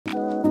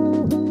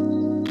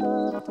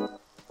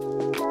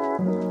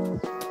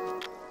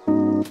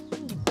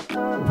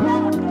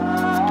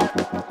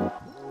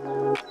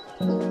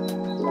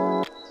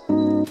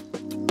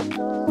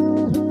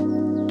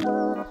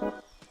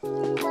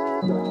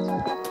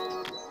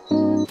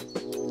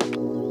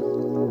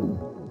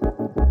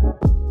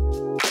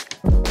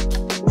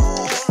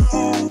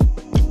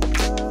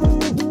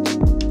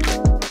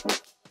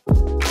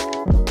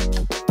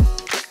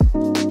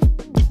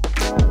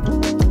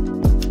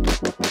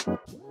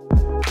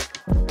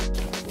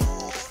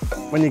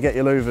when you get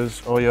your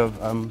louvers, or your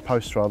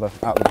posts rather,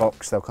 out of the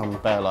box, they'll come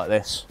bare like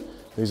this.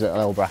 These are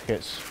L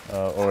brackets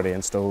already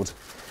installed,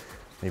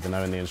 even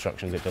though in the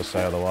instructions it does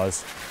say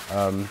otherwise.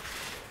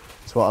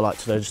 So what I like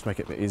to do, just to make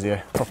it a bit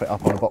easier, prop it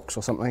up on a box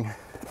or something.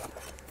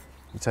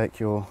 You take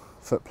your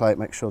foot plate,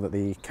 make sure that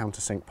the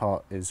countersink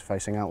part is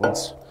facing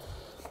outwards.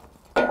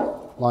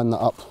 Line that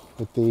up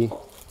with the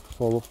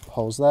 4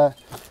 holes there.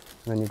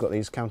 And then you've got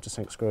these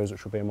countersink screws,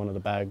 which will be in one of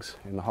the bags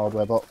in the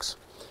hardware box.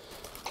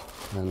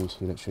 And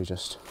you literally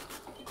just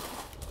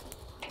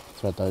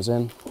thread those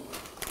in.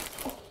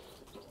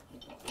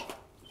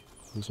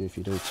 Usually if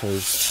you do 2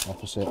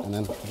 opposite, and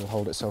then it'll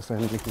hold itself in,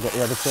 you can get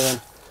the other 2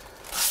 in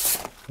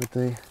with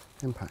the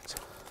impact.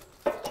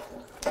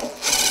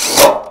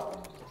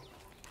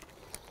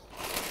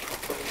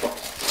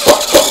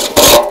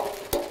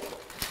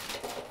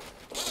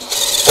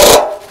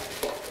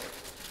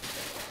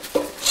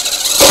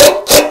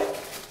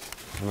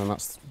 And then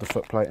that's the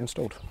foot plate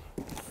installed.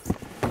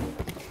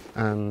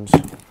 And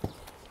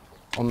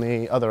on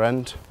the other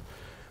end,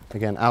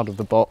 again out of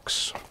the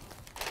box,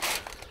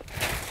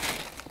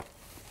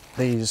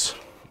 these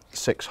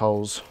 6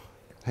 holes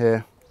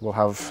here will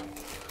have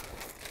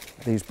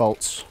these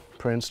bolts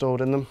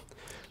pre-installed in them.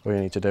 All you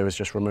need to do is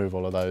just remove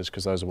all of those,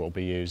 because those are what will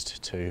be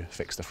used to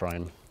fix the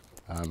frame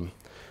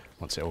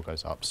once it all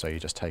goes up. So you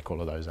just take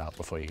all of those out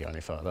before you go any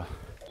further.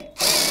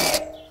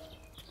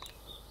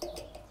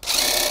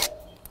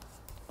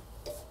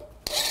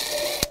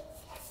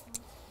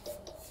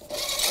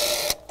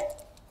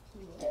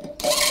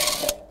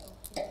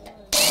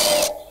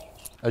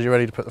 As you're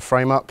ready to put the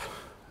frame up,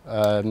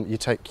 you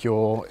take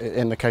your,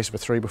 in the case of a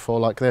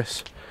 3x4 like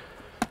this,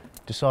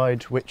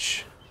 decide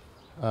which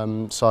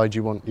side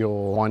you want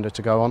your winder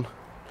to go on.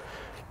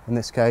 In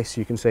this case,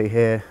 you can see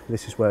here,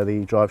 this is where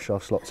the drive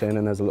shaft slots in,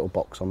 and there's a little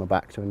box on the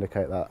back to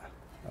indicate that.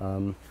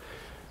 So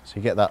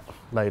you get that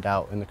laid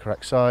out in the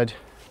correct side.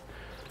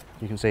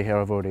 You can see here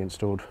I've already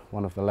installed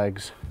one of the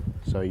legs.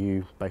 So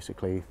you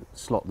basically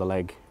slot the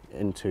leg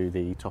into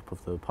the top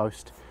of the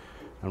post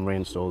and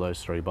reinstall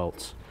those 3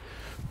 bolts,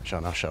 which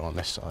I'll now show on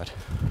this side.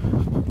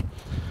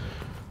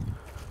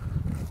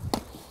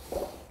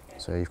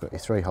 So you've got your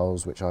 3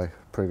 holes, which I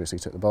previously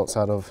took the bolts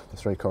out of, the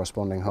 3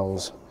 corresponding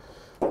holes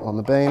on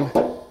the beam.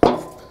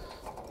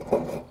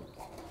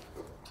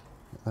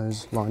 Get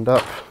those lined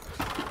up,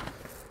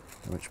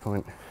 at which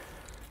point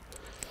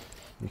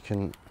you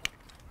can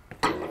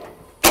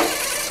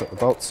put the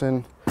bolts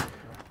in.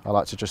 I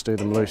like to just do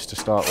them loose to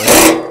start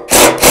with.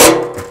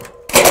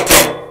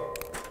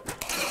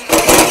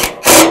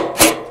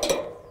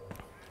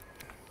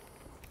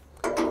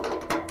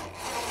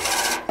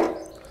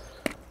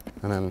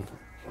 And then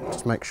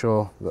just make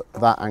sure that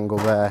that angle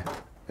there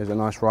is a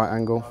nice right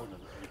angle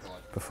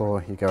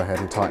before you go ahead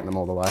and tighten them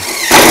all the way.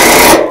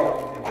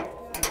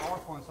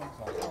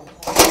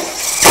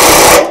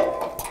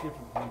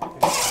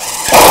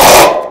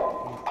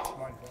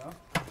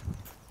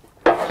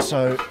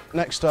 So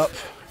next up,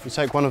 you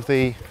take one of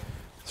the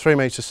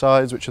 3-metre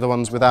sides, which are the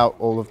ones without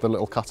all of the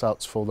little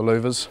cutouts for the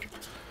louvers,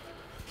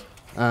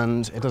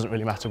 and it doesn't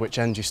really matter which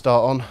end you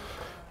start on,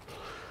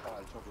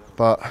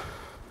 but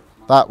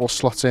that will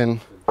slot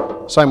in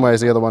same way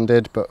as the other one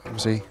did, but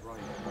obviously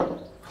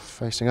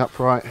facing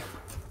upright.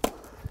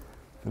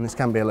 And this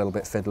can be a little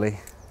bit fiddly,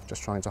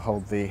 just trying to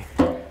hold the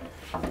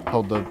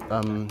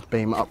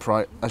beam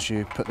upright as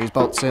you put these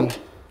bolts in.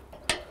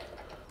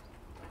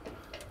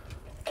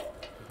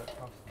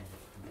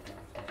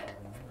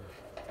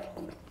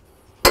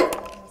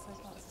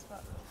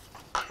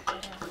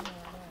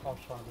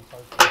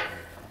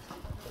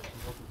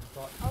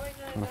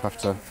 Kind of have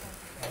to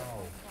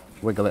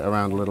wiggle it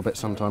around a little bit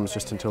sometimes,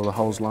 just until the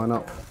holes line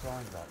up.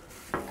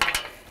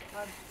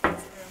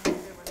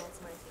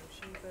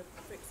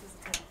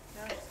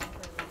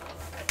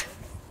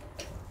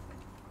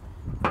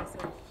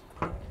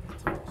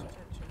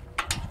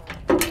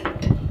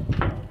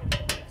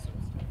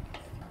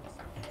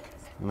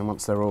 And then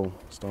once they're all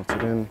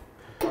started in,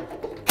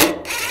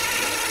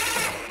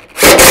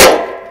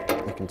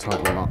 you can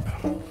tighten them up.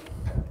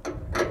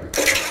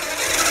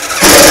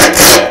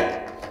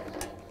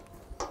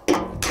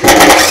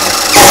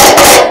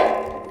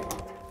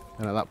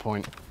 And at that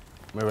point,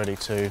 we're ready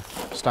to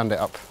stand it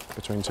up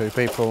between 2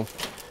 people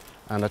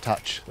and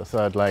attach the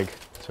 3rd leg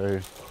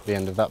to the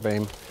end of that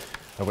beam,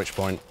 at which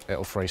point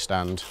it'll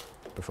freestand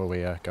before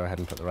we go ahead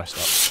and put the rest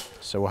up.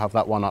 So we'll have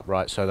that one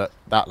upright, so that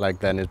that leg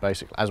then is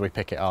basically, as we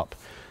pick it up,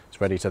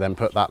 it's ready to then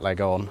put that leg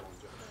on,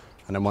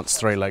 and then once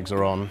 3 legs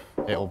are on,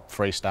 it'll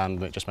freestand,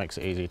 and it just makes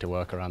it easy to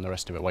work around the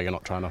rest of it where you're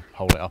not trying to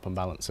hold it up and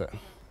balance it.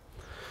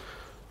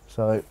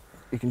 So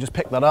you can just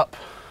pick that up,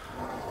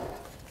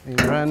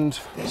 either end,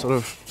 sort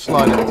of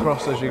slide it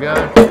across as you go.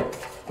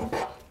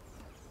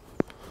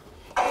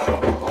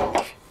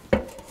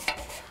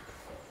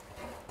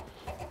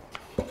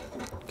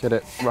 Get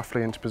it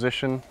roughly into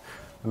position,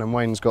 and then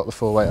Wayne's got the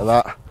full weight of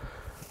that,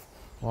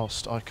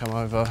 whilst I come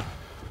over,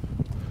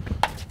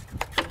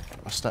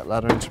 get my step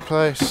ladder into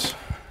place,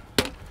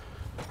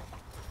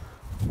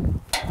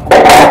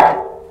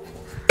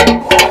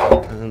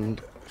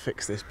 and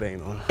fix this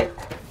beam on,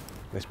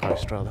 this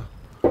post rather.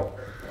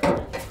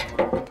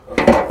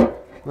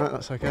 No,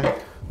 that's okay.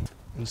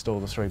 Install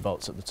the 3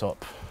 bolts at the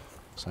top,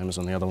 same as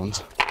on the other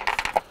ones.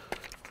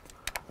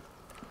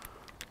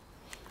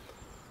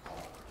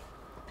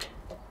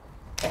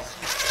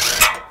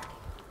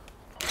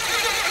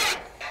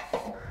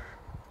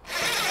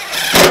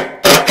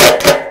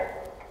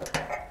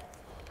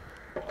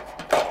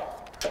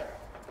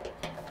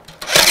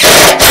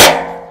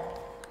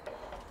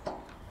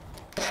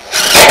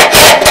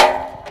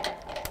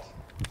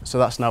 So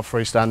that's now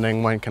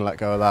freestanding. Wayne can let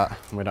go of that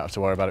and we don't have to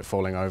worry about it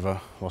falling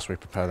over whilst we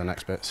prepare the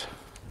next bits.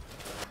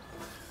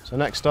 So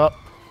next up,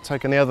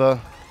 taking the other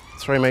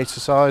 3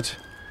 metre side,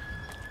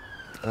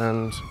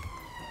 and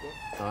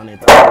I need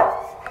that.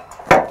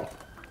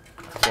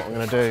 What I'm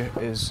going to do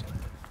is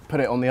put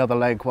it on the other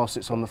leg whilst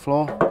it's on the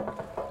floor,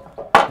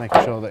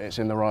 making sure that it's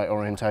in the right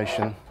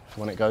orientation for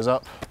when it goes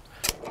up.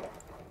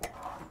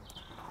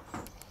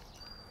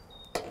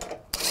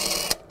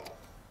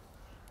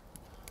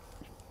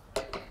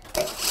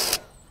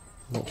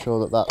 Make sure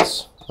that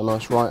that's a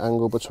nice right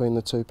angle between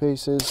the 2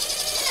 pieces,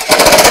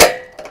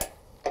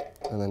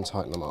 and then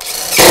tighten them up.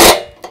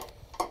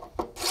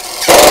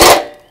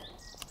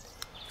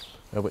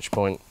 At which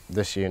point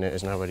this unit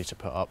is now ready to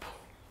put up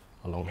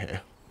along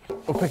here.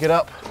 We'll pick it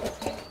up.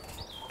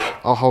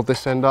 I'll hold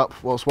this end up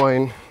whilst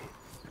Wayne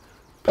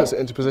puts it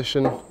into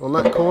position on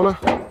that corner.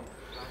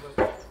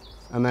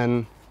 And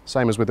then,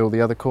 same as with all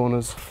the other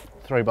corners,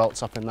 3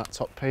 bolts up in that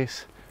top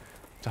piece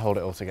to hold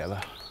it all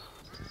together.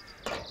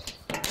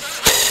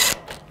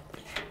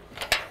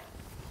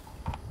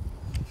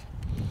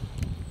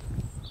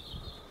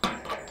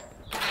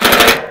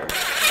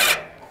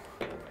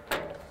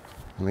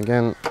 And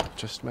again,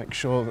 just make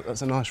sure that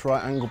there's a nice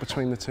right angle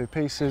between the 2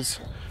 pieces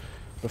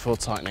before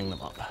tightening them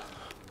up.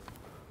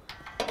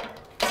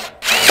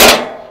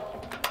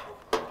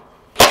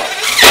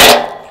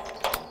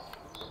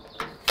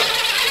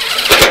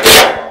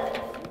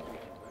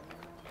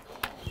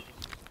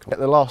 Get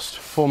the last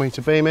 4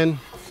 metre beam in,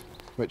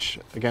 which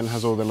again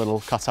has all the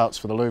little cutouts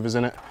for the louvers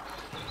in it.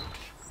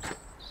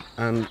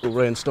 And we'll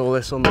reinstall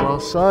this on the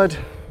last side.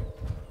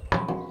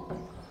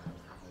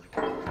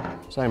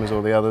 Same as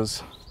all the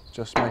others.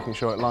 Just making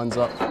sure it lines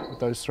up with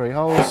those 3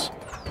 holes,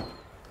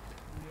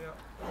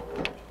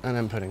 and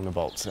then putting the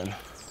bolts in.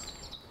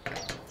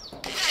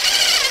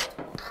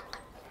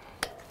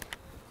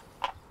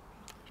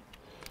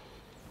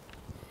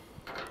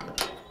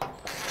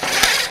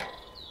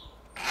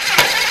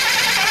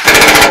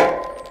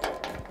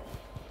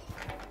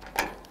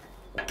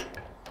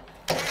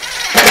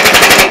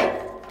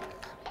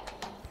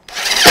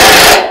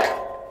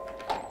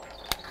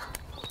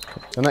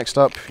 So next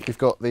up, you've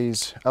got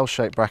these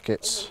L-shaped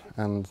brackets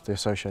and the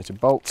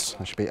associated bolts.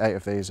 There should be 8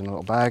 of these in a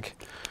little bag.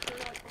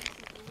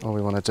 All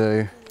we want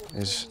to do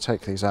is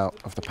take these out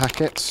of the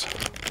packets,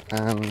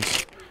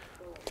 and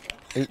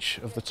each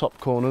of the top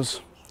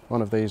corners,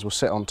 one of these will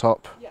sit on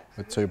top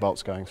with 2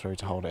 bolts going through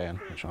to hold it in,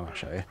 which I'll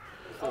show you.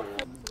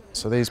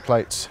 So these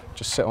plates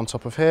just sit on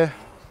top of here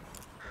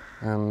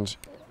and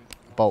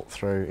bolt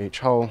through each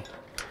hole.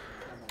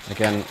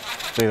 Again,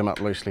 do them up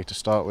loosely to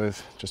start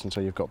with, just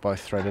until you've got both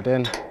threaded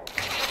in.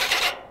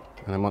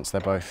 And then once they're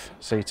both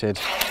seated,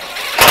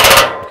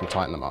 you can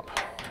tighten them up.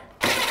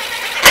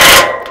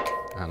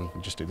 And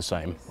we just do the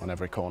same on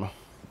every corner.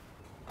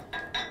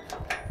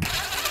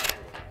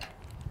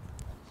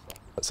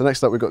 So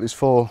next up, we've got these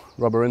 4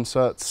 rubber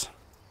inserts,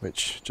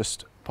 which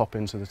just pop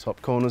into the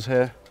top corners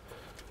here.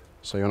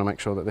 So you want to make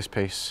sure that this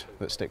piece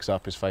that sticks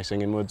up is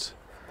facing inwards,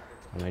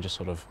 and they just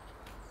sort of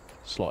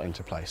slot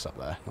into place up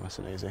there, nice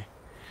and easy.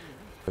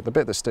 But the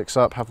bit that sticks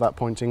up, have that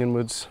pointing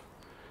inwards,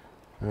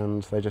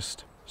 and they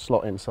just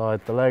slot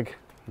inside the leg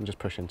and just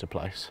push into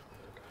place.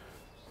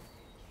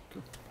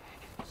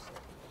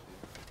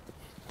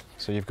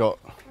 So you've got,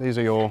 these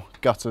are your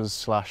gutters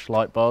slash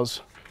light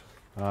bars.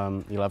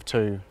 You'll have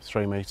 2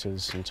 3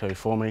 metres and 2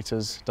 4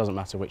 metres. Doesn't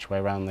matter which way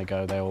around they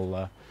go, they're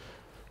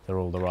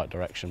all the right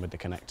direction with the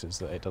connectors.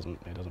 That it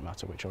doesn't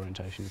matter which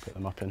orientation you put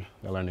them up in.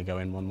 They'll only go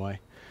in one way.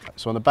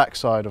 So on the back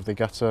side of the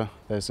gutter,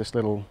 there's this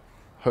little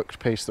hooked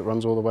piece that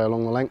runs all the way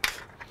along the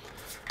length,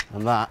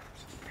 and that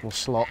will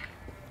slot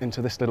into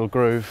this little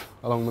groove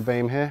along the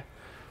beam here.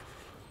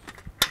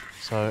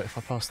 So if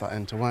I pass that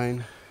end to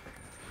Wayne,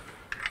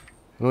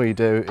 and all you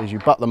do is you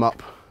butt them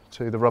up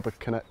to the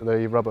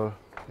rubber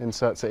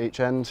inserts at each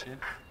end,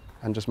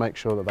 and just make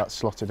sure that that's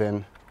slotted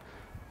in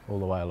all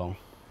the way along.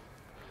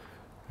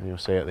 And you'll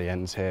see at the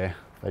ends here,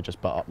 they just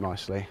butt up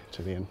nicely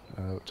to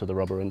the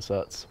rubber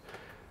inserts.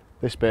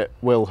 This bit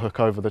will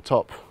hook over the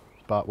top,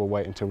 but we'll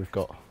wait until we've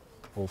got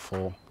all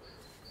 4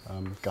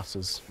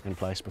 gutters in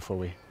place before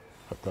we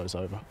hook those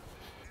over.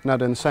 Now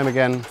doing the same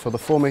again for the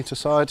 4 metre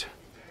side.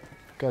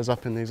 Goes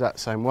up in the exact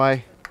same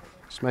way,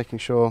 just making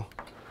sure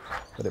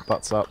that it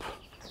butts up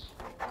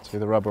to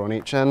the rubber on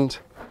each end.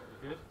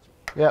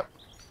 Yep.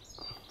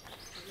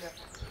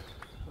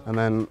 And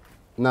then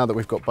now that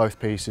we've got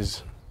both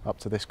pieces up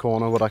to this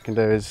corner, what I can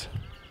do is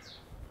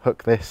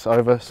hook this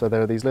over. So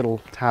there are these little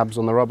tabs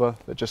on the rubber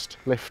that just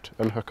lift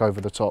and hook over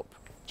the top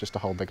just to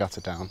hold the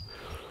gutter down.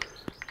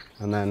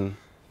 And then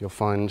you'll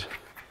find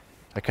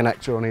a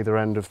connector on either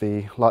end of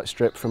the light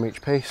strip from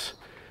each piece,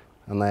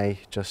 and they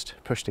just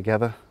push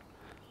together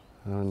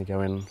and only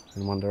go in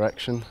one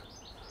direction.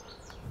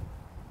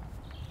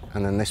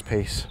 And then this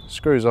piece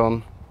screws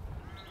on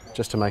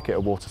just to make it a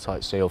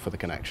watertight seal for the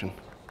connection,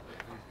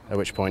 at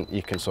which point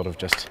you can sort of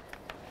just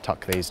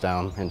tuck these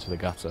down into the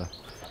gutter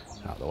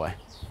out of the way.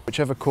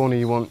 Whichever corner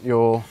you want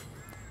your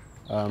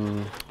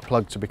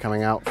plug to be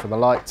coming out for the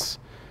lights,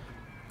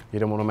 you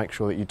don't want to make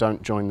sure that you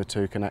don't join the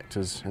two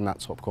connectors in that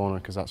top corner,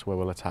 because that's where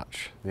we'll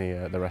attach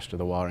the rest of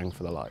the wiring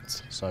for the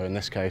lights. So in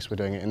this case we're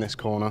doing it in this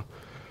corner.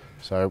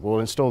 So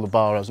we'll install the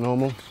bar as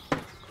normal.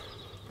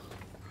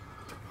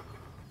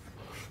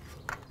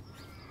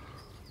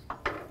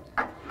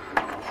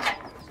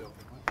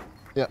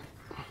 Yeah.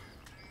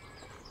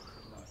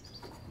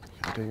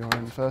 Do your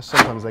end first.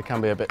 Sometimes they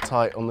can be a bit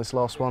tight on this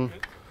last one.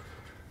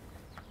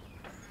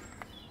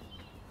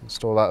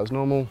 Install that as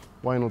normal.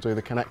 Wayne will do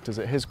the connectors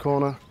at his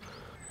corner.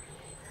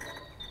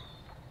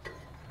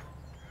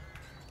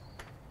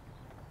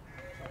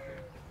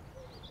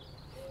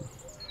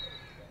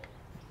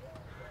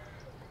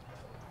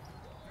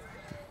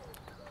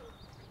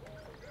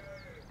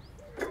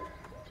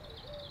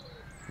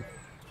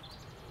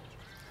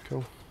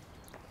 Cool.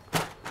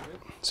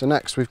 So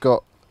next we've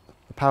got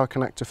the power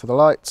connector for the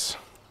lights.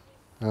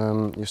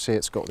 You see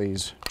it's got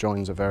these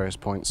joins at various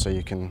points so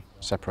you can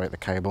separate the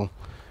cable.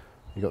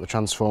 You've got the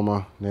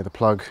transformer near the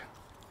plug,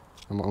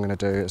 and what I'm going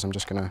to do is I'm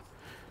just going to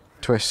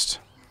twist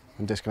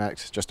and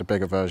disconnect just a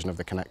bigger version of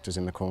the connectors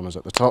in the corners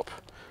at the top,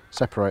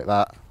 separate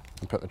that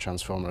and put the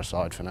transformer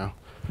aside for now.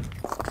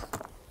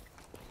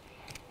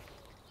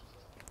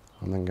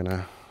 I'm then going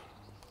to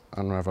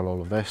unravel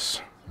all of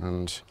this,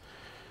 and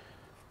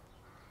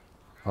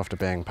after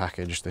being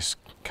packaged, this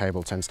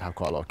cable tends to have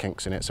quite a lot of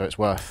kinks in it, so it's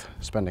worth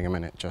spending a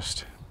minute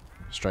just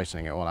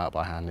straightening it all out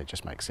by hand. It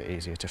just makes it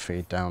easier to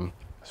feed down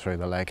through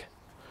the leg.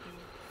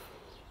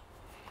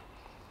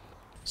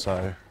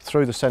 So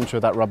through the centre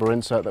of that rubber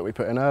insert that we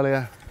put in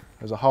earlier,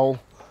 there's a hole,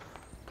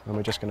 and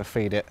we're just going to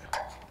feed it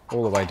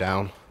all the way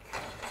down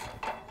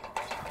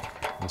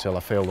until I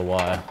feel the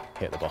wire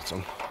hit the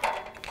bottom.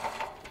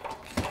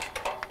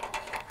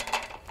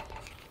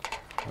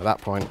 At that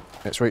point,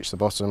 it's reached the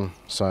bottom,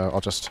 so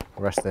I'll just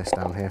rest this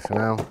down here for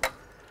now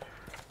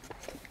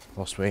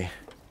whilst we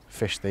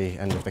fish the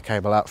end of the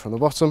cable out from the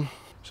bottom.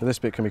 So this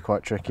bit can be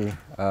quite tricky,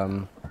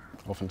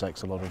 often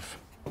takes a lot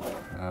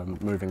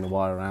of moving the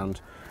wire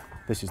around.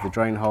 This is the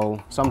drain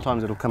hole.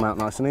 Sometimes it'll come out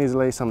nice and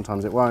easily,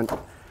 sometimes it won't,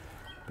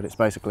 but it's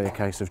basically a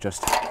case of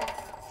just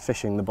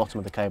fishing the bottom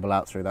of the cable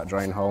out through that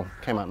drain hole.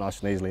 Came out nice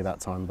and easily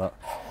that time, but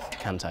it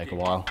can take a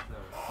while.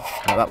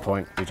 And at that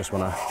point, you just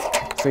want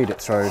to feed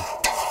it through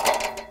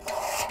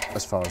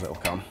as far as it'll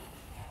come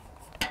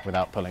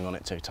without pulling on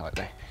it too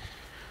tightly.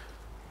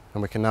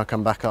 And we can now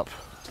come back up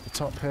to the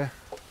top here,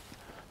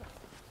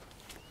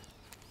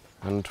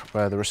 and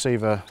where the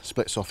receiver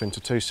splits off into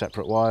two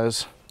separate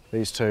wires,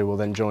 these two will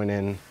then join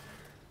in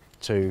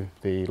to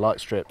the light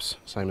strips,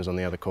 same as on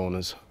the other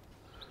corners,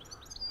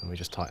 and we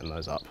just tighten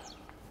those up.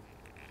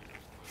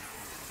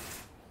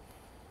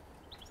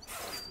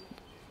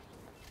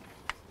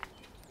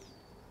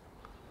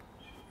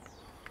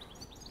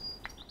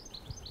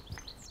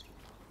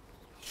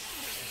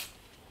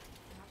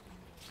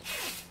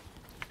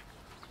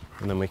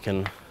 And then we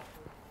can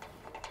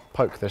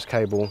poke this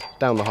cable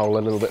down the hole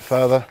a little bit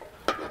further,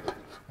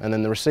 and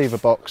then the receiver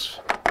box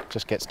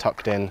just gets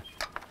tucked in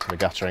to the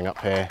guttering up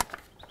here,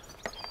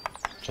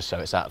 just so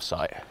it's out of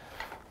sight.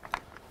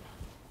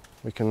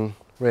 We can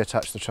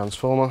reattach the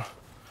transformer.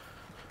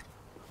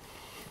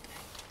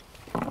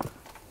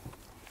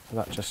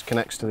 That just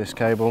connects to this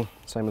cable,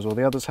 same as all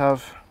the others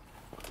have,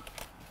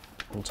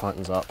 and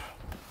tightens up.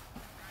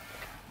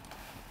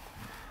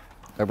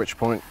 At which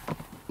point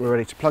we're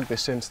ready to plug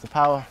this into the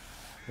power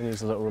and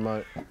use the little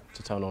remote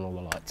to turn on all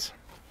the lights.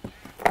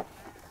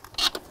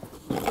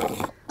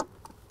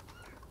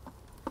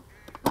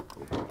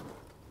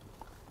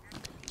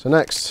 So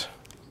next,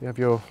 you have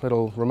your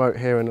little remote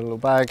here in a little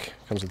bag.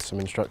 Comes with some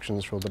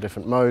instructions for all the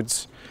different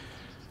modes.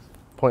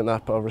 Point that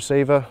up at a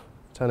receiver,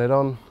 turn it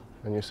on,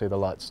 and you'll see the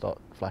lights start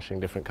flashing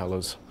different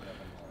colours.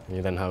 And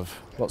you then have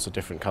lots of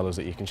different colours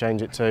that you can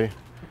change it to.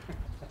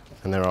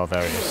 And there are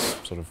various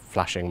sort of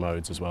flashing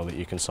modes as well that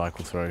you can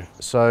cycle through.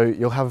 So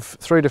you'll have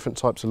 3 different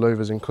types of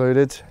louvers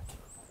included.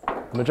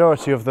 The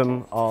majority of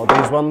them are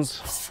these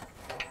ones.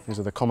 These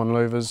are the common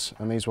louvers,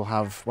 and these will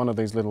have one of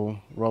these little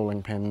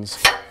rolling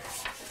pins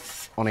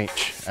on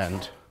each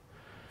end.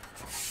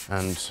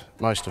 And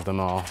most of them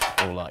are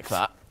all like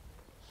that.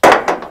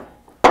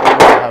 We'll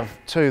have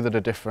 2 that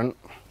are different.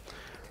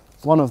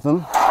 One of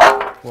them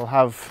will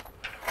have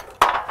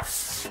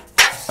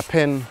a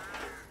pin,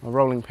 a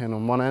rolling pin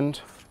on one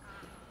end,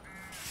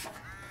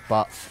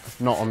 but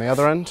not on the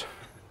other end.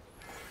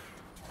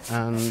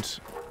 And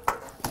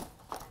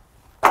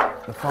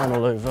the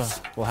final louver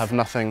will have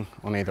nothing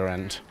on either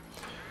end.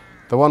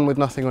 The one with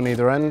nothing on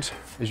either end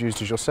is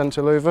used as your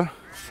centre louver,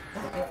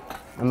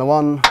 and the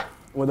one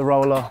with a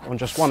roller on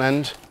just one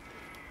end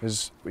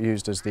is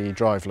used as the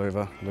drive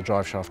louver. The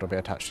drive shaft will be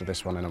attached to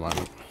this one in a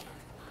moment.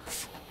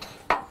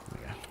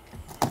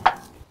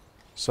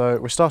 So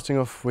we're starting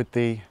off with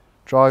the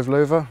drive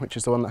louver, which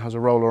is the one that has a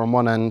roller on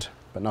one end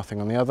but nothing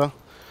on the other.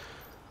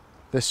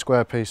 This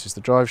square piece is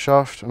the drive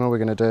shaft, and all we're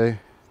going to do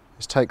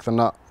is take the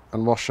nut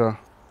and washer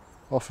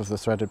off of the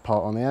threaded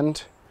part on the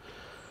end,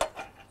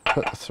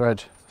 put the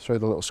thread through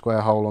the little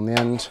square hole on the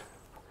end,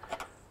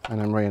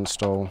 and then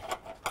reinstall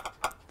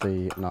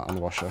the nut and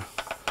washer.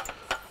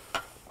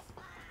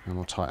 And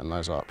we'll tighten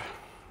those up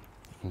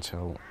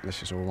until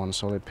this is all one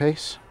solid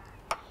piece.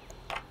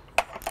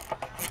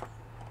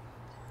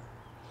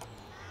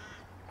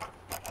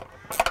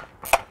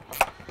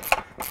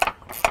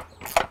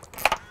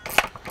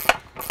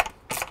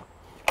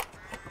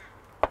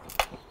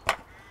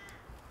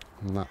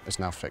 And that is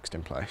now fixed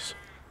in place.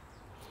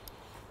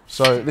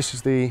 So this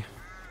is the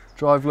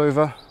drive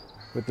louver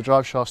with the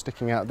drive shaft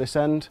sticking out at this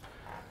end,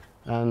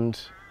 and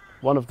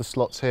one of the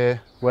slots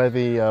here where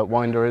the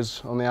winder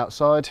is on the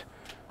outside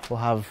will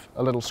have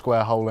a little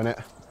square hole in it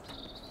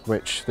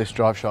which this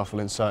drive shaft will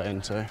insert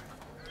into.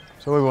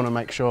 So what we want to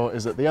make sure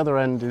is that the other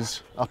end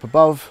is up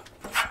above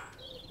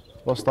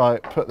whilst I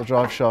put the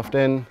drive shaft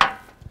in,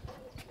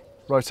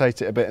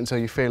 rotate it a bit until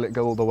you feel it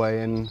go all the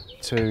way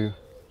into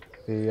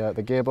the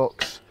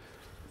gearbox,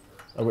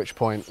 at which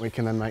point we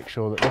can then make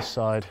sure that this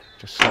side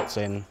just slots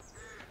in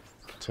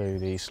to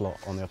the slot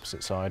on the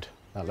opposite side.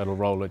 That little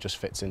roller just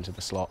fits into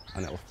the slot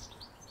and it'll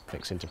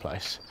fix into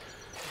place.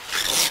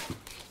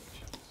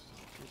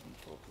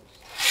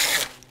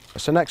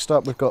 So next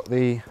up we've got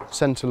the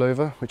centre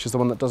louver, which is the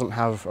one that doesn't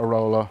have a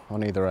roller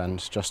on either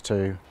end, just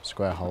two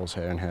square holes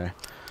here and here.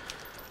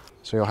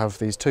 So you'll have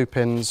these two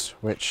pins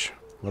which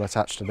will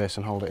attach to this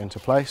and hold it into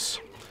place.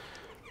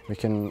 We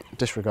can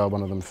disregard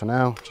one of them for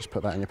now, just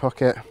put that in your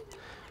pocket.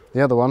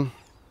 The other one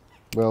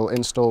we'll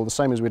install the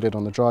same as we did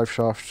on the drive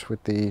shaft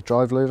with the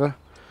drive louver.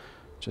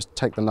 Just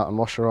take the nut and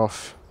washer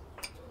off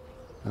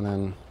and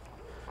then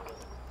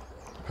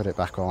put it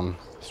back on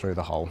through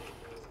the hole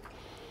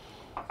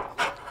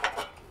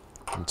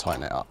and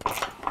tighten it up.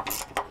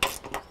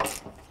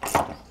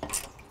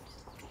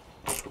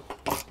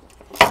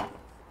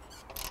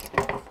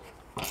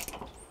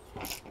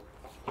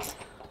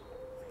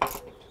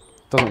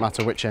 Doesn't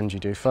matter which end you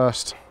do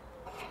first,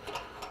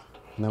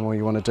 and then what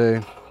you want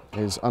to do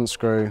is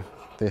unscrew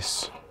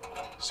this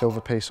silver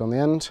piece on the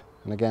end,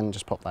 and again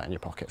just pop that in your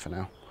pocket for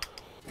now.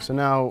 So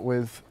now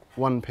with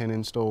one pin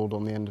installed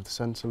on the end of the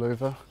centre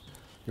louver,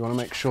 you want to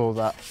make sure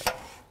that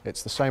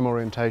it's the same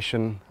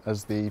orientation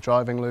as the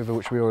driving louver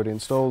which we already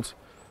installed. So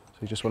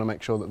you just want to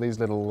make sure that these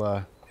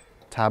little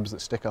tabs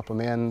that stick up on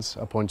the ends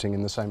are pointing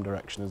in the same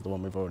direction as the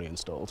one we've already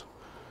installed.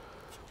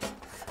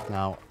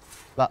 Now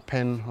that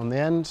pin on the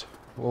end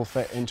will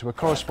fit into a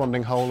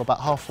corresponding hole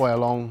about halfway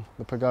along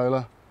the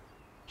pergola,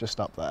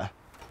 just up there.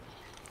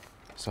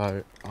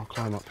 So I'll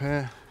climb up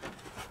here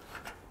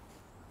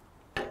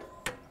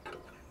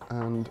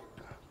and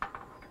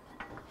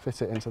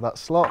fit it into that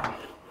slot,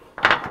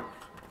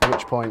 at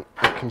which point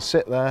it can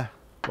sit there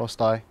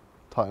whilst I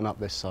tighten up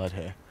this side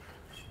here.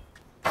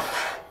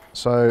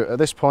 So at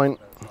this point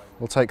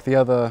we'll take the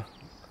other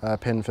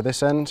pin for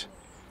this end,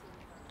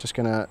 just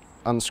going to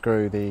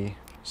unscrew the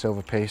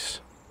silver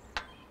piece,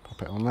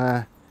 pop it on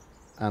there,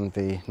 and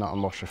the nut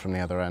and washer from the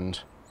other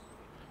end,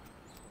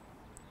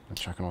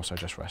 which I can also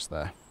just rest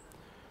there.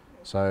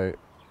 So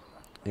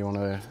you want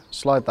to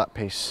slide that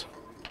piece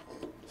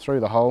through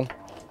the hole,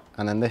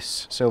 and then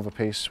this silver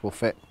piece will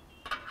fit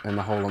in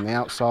the hole on the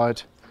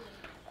outside,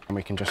 and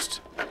we can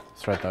just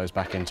thread those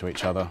back into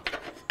each other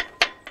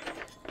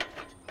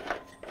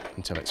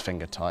until it's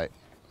finger tight.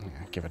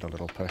 Give it a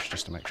little push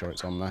just to make sure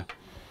it's on there.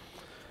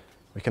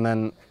 We can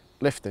then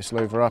lift this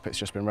louver up, it's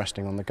just been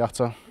resting on the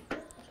gutter,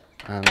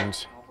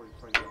 and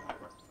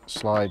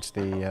slide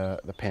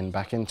the pin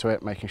back into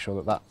it, making sure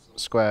that that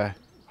square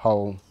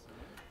hole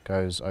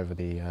goes over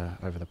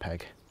the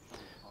peg,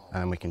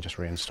 and we can just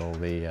reinstall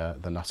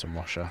the nut and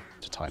washer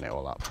to tighten it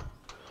all up.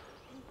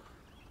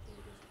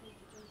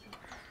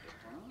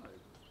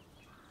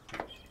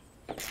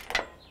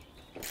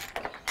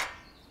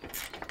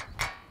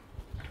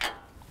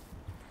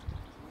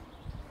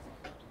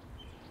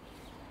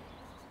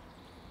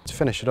 To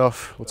finish it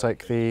off, we'll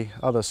take the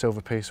other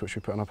silver piece which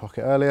we put in our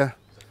pocket earlier.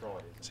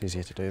 It's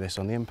easier to do this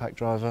on the impact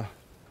driver.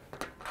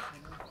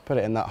 Put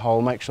it in that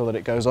hole, make sure that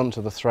it goes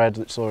onto the thread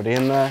that's already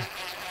in there,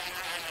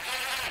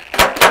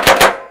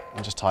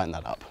 and just tighten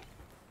that up.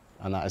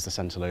 And that is the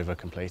centre louver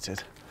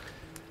completed.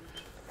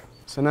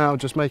 So now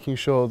just making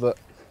sure that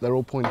they're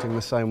all pointing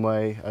the same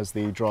way as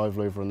the drive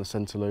louver and the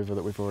centre louver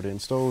that we've already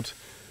installed.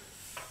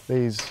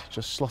 These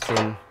just slot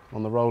in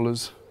on the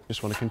rollers.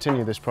 Just want to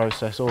continue this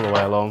process all the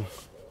way along,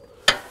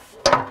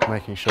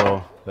 making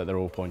sure that they're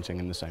all pointing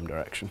in the same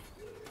direction.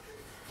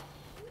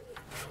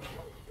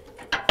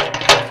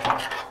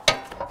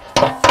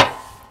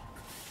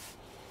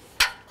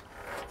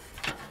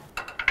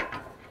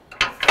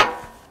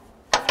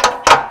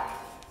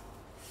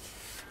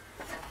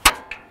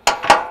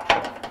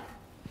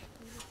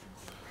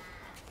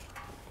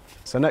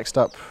 So next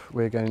up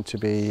we're going to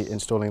be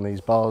installing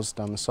these bars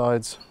down the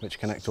sides which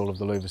connect all of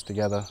the louvers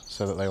together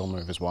so that they all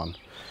move as one.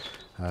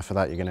 For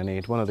that you're going to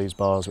need one of these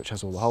bars which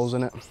has all the holes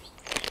in it,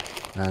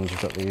 and you've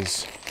got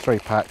these 3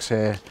 packs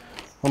here,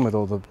 one with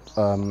all the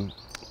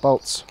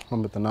bolts,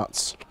 one with the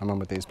nuts and one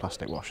with these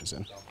plastic washers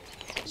in.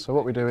 So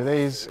what we do with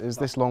these is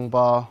this long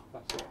bar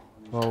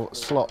will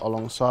slot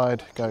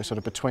alongside, go sort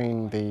of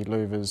between the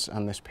louvers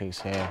and this piece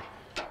here,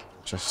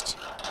 just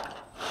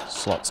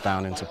slots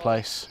down into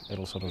place.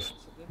 It'll sort of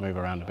move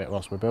around a bit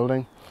whilst we're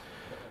building.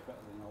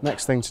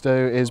 Next thing to do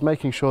is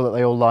making sure that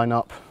they all line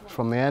up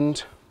from the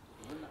end.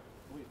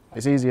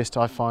 It's easiest,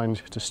 I find,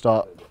 to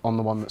start on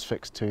the one that's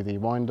fixed to the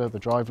winder, the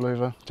drive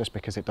louver, just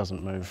because it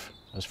doesn't move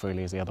as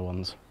freely as the other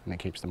ones and it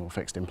keeps them all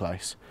fixed in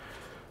place.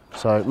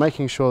 So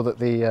making sure that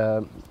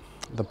the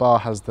bar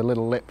has the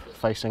little lip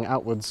facing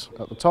outwards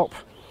at the top.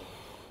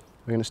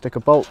 We're going to stick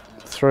a bolt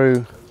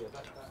through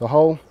the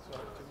hole.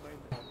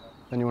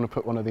 Then you want to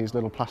put one of these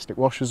little plastic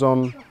washers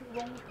on,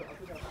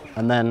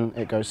 and then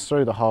it goes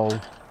through the hole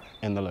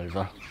in the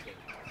louver,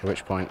 at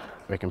which point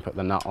we can put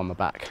the nut on the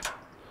back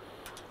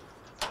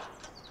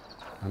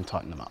and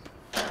tighten them up.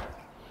 And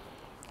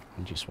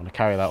you just want to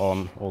carry that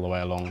on all the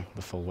way along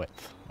the full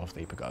width of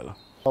the pergola.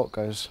 Bolt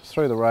goes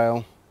through the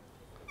rail,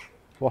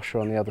 washer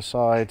on the other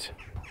side,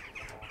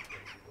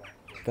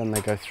 then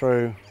they go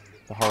through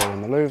the hole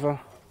in the louver,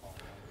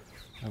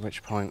 at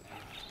which point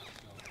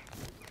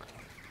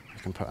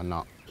you can put a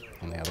nut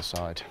on the other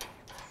side.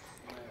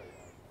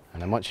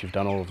 And then once you've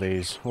done all of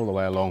these all the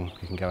way along,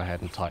 you can go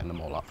ahead and tighten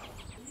them all up.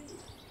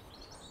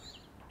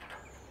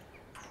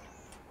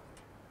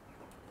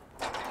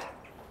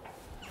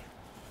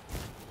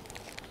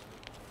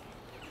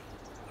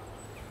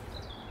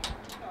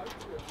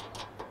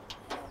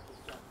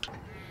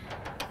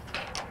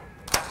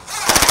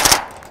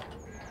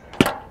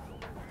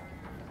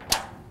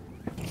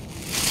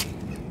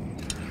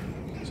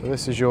 So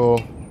this is your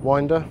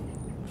winder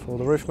for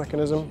the roof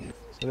mechanism.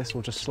 So this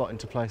will just slot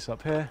into place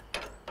up here,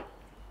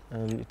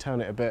 and you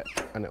turn it a bit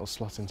and it will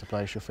slot into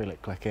place. You'll feel it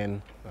click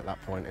in. At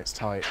that point it's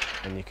tight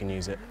and you can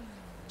use it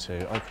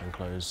to open and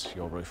close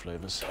your roof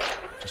louvers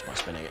just by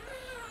spinning it.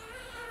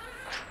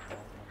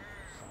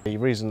 The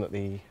reason that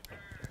the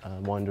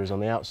winder is on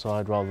the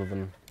outside rather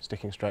than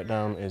sticking straight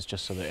down is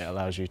just so that it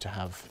allows you to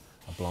have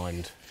a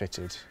blind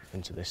fitted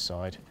into this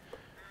side,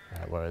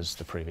 whereas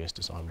the previous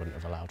design wouldn't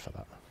have allowed for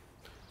that.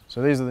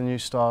 So these are the new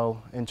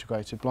style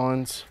integrated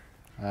blinds.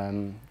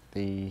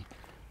 The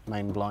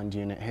main blind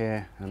unit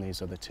here, and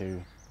these are the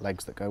 2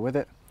 legs that go with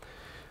it.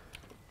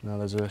 Now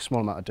there's a small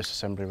amount of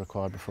disassembly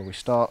required before we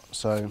start,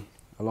 so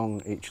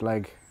along each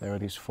leg there are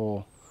these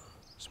 4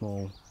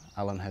 small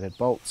Allen headed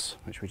bolts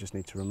which we just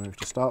need to remove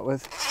to start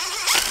with.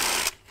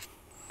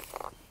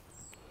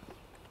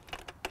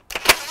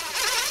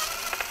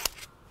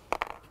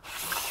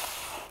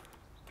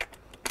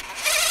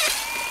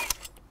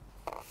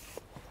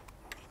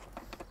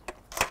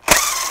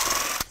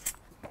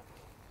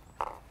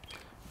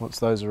 Once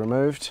those are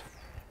removed,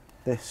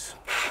 this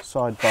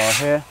side bar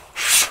here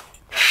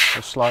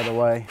will slide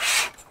away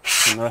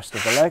from the rest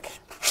of the leg,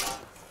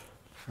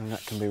 and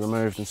that can be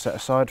removed and set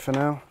aside for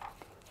now,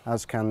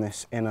 as can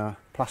this inner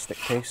plastic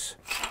piece,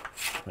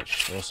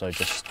 which also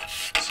just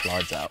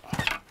slides out.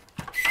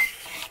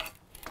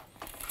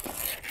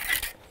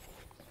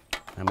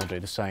 And we'll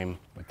do the same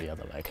with the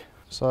other leg.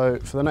 So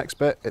for the next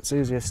bit, it's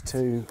easiest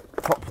to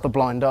prop the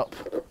blind up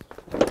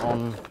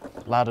on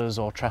ladders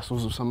or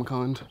trestles of some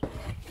kind,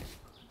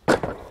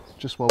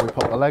 just while we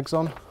pop the legs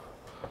on.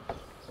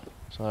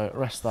 So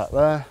rest that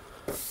there,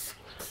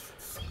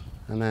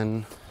 and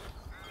then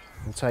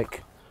we'll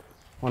take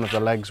one of the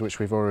legs which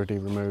we've already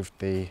removed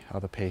the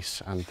other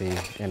piece and the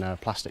inner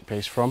plastic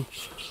piece from,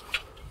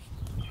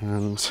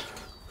 and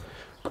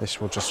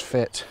this will just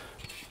fit.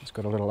 It's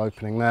got a little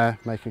opening there,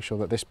 making sure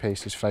that this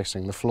piece is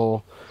facing the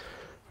floor,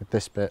 with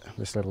this bit,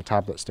 this little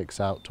tab that sticks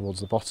out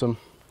towards the bottom.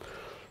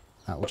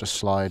 That will just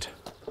slide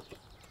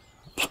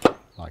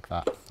like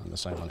that, and the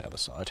same on the other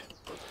side.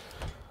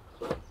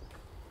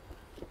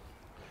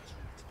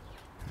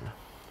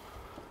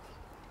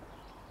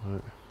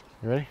 Right,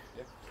 you ready?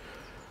 Yep.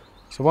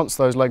 So once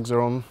those legs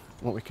are on,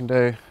 what we can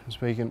do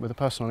is we can, with a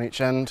person on each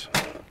end,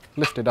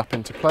 lift it up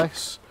into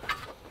place,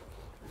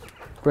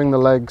 bring the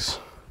legs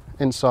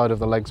inside of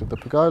the legs of the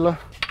pergola,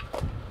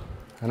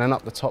 and then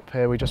up the top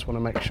here we just want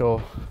to make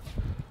sure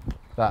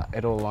that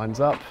it all lines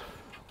up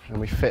and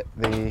we fit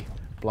the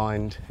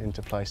blind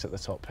into place at the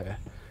top here,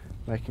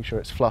 making sure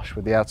it's flush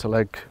with the outer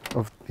leg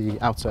of the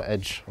outer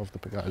edge of the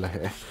pergola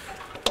here.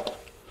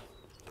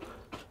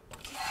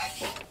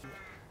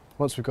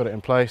 Once we've got it in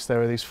place, there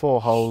are these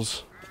 4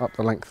 holes up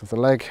the length of the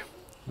leg,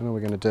 and all we're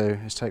going to do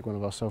is take one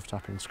of our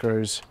self-tapping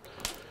screws,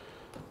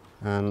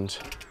 and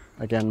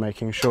again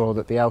making sure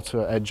that the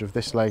outer edge of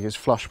this leg is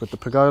flush with the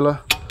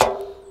pergola,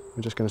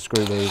 we're just going to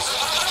screw these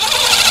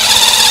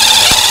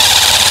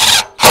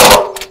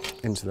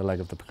into the leg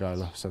of the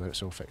pergola so that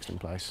it's all fixed in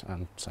place,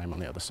 and same on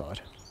the other side.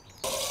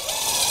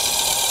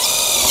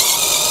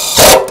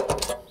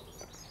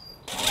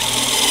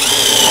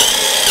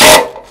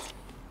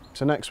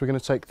 So next we're going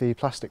to take the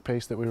plastic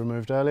piece that we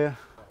removed earlier,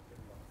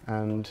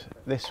 and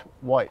this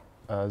white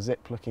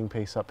zip looking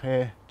piece up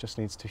here just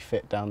needs to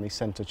fit down the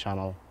centre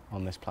channel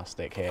on this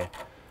plastic here.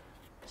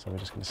 So we're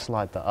just going to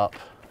slide that up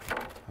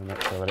and make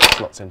sure that it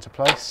slots into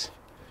place.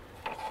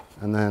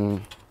 And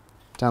then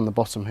down the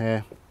bottom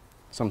here,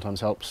 sometimes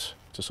helps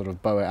to sort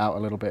of bow it out a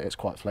little bit, it's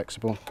quite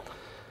flexible.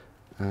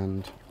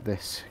 And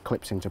this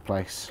clips into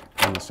place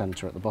in the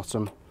centre at the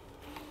bottom.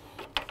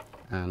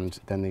 And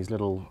then these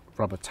little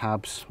rubber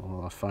tabs,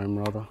 or foam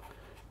rather,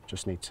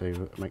 just need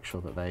to make sure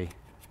that they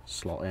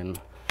slot in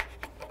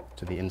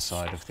to the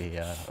inside of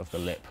the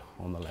lip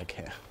on the leg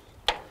here.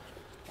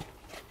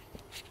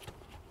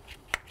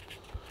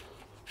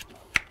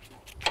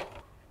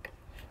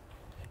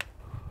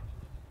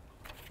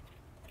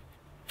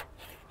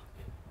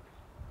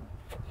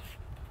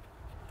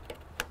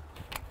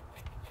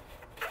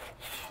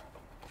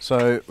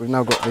 So we've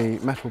now got the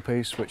metal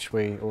piece, which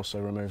we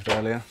also removed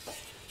earlier.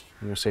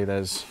 And you'll see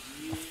there's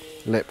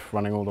a lip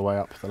running all the way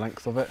up the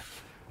length of it.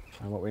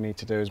 And what we need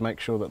to do is make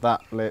sure that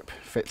that lip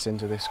fits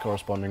into this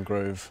corresponding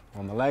groove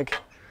on the leg,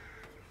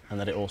 and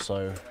that it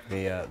also,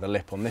 the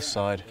lip on this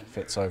side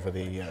fits over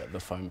the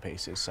foam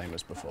pieces, same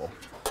as before.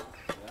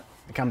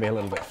 It can be a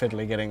little bit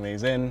fiddly getting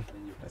these in.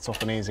 It's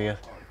often easier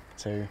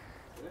to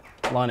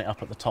line it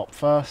up at the top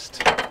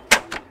first,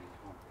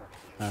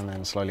 and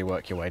then slowly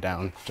work your way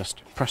down,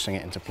 just pressing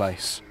it into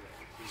place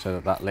so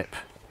that that lip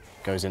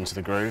goes into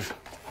the groove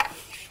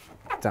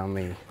down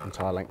the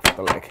entire length of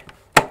the leg.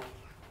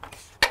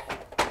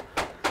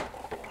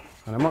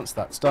 And then once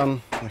that's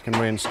done, we can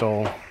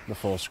reinstall the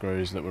 4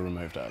 screws that were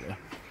removed earlier.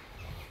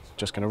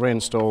 Just going to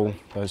reinstall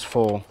those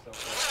 4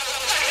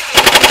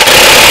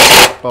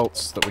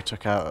 bolts that we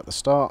took out at the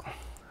start,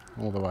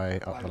 all the way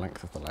up the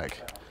length of the leg.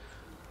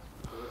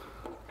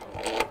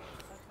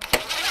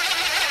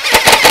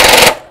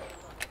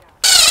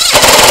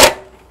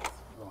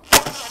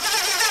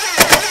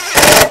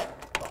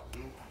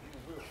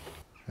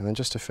 And then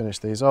just to finish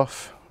these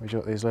off, we've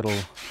got these little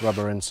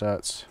rubber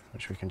inserts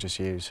which we can just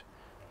use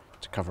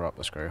to cover up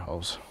the screw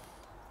holes,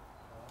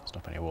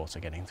 stop any water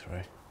getting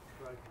through.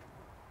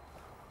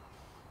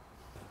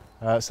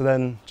 So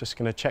then just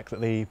going to check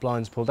that the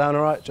blinds pull down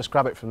all right. Just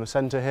grab it from the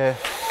centre here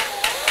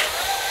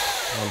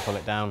and pull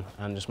it down,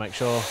 and just make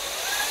sure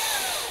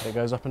that it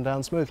goes up and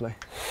down smoothly.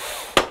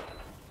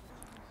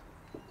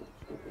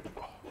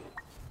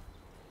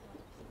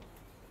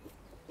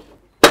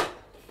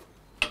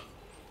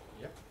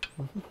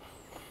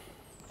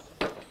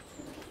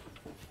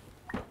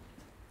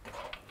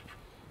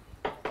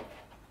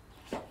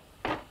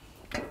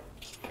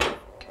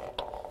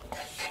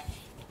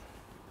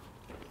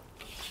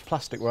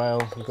 Plastic rail,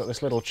 we've got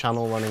this little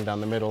channel running down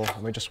the middle,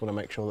 and we just want to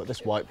make sure that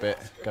this white bit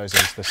goes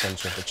into the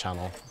centre of the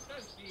channel.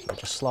 So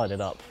just slide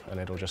it up and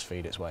it'll just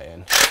feed its way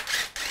in.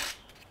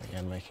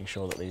 Again, making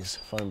sure that these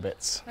foam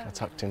bits are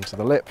tucked into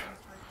the lip.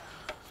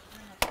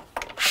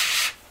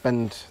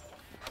 Bend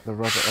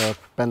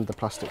the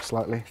plastic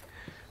slightly,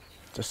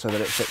 just so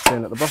that it fits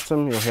in at the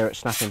bottom. You'll hear it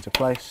snap into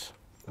place.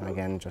 And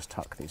again, just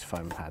tuck these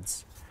foam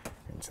pads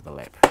into the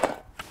lip.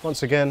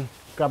 Once again,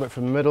 grab it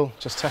from the middle,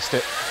 just test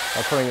it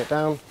by pulling it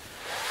down.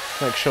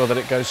 Make sure that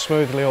it goes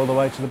smoothly all the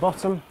way to the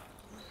bottom,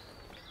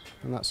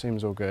 and that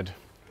seems all good.